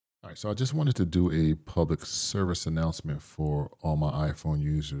All right, so I just wanted to do a public service announcement for all my iPhone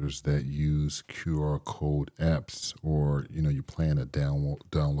users that use QR code apps, or you plan to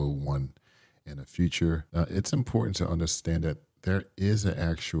download one in the future. It's important to understand that there is an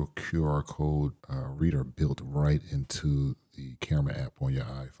actual QR code reader built right into the camera app on your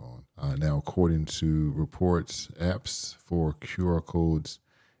iPhone. Now, according to reports, apps for QR codes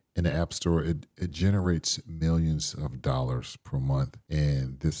in the App Store, it generates millions of dollars per month.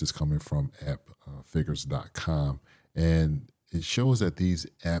 And this is coming from appfigures.com. And it shows that these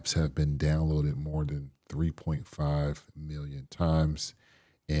apps have been downloaded more than 3.5 million times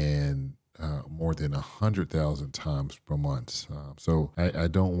and more than 100,000 times per month. So I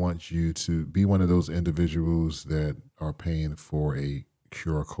don't want you to be one of those individuals that are paying for a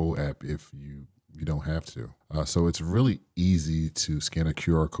QR code app if you don't have to. So it's really easy to scan a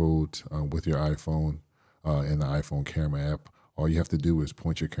QR code with your iPhone in the iPhone camera app. All you have to do is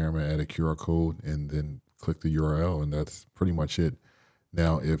point your camera at a QR code and then click the URL, and that's pretty much it.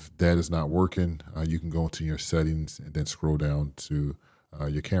 Now, if that is not working, you can go into your settings and then scroll down to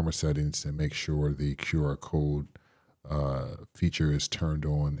your camera settings and make sure the QR code feature is turned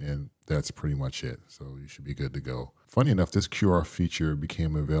on, and that's pretty much it. So you should be good to go. Funny enough, this QR feature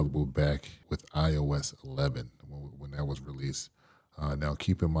became available back with iOS 11 when that was released. Now,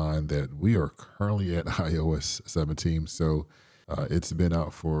 keep in mind that we are currently at iOS 17, so it's been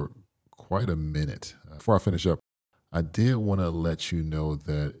out for quite a minute. Before I finish up, I did want to let you know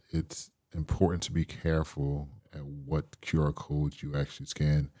that it's important to be careful at what QR codes you actually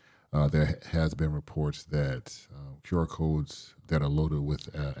scan. There has been reports that QR codes that are loaded with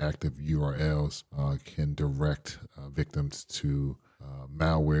active URLs can direct victims to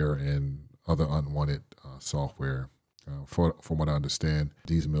malware and other unwanted software. From what I understand,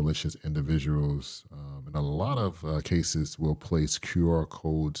 these malicious individuals, in a lot of cases, will place QR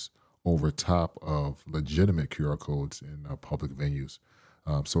codes over top of legitimate QR codes in public venues.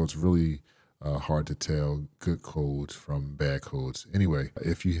 So it's really hard to tell good codes from bad codes. Anyway,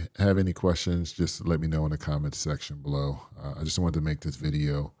 if you have any questions, just let me know in the comments section below. I just wanted to make this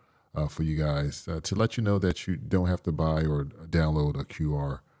video for you guys to let you know that you don't have to buy or download a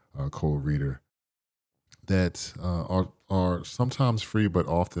QR code reader that are sometimes free, but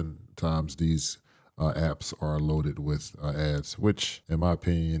oftentimes these apps are loaded with ads, which in my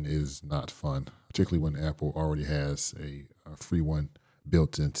opinion is not fun, particularly when Apple already has a free one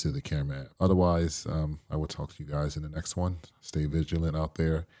built into the camera app. Otherwise, I will talk to you guys in the next one. Stay vigilant out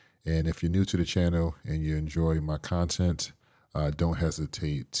there. And if you're new to the channel and you enjoy my content, don't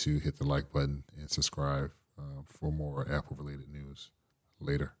hesitate to hit the like button and subscribe for more Apple related news.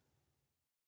 Later.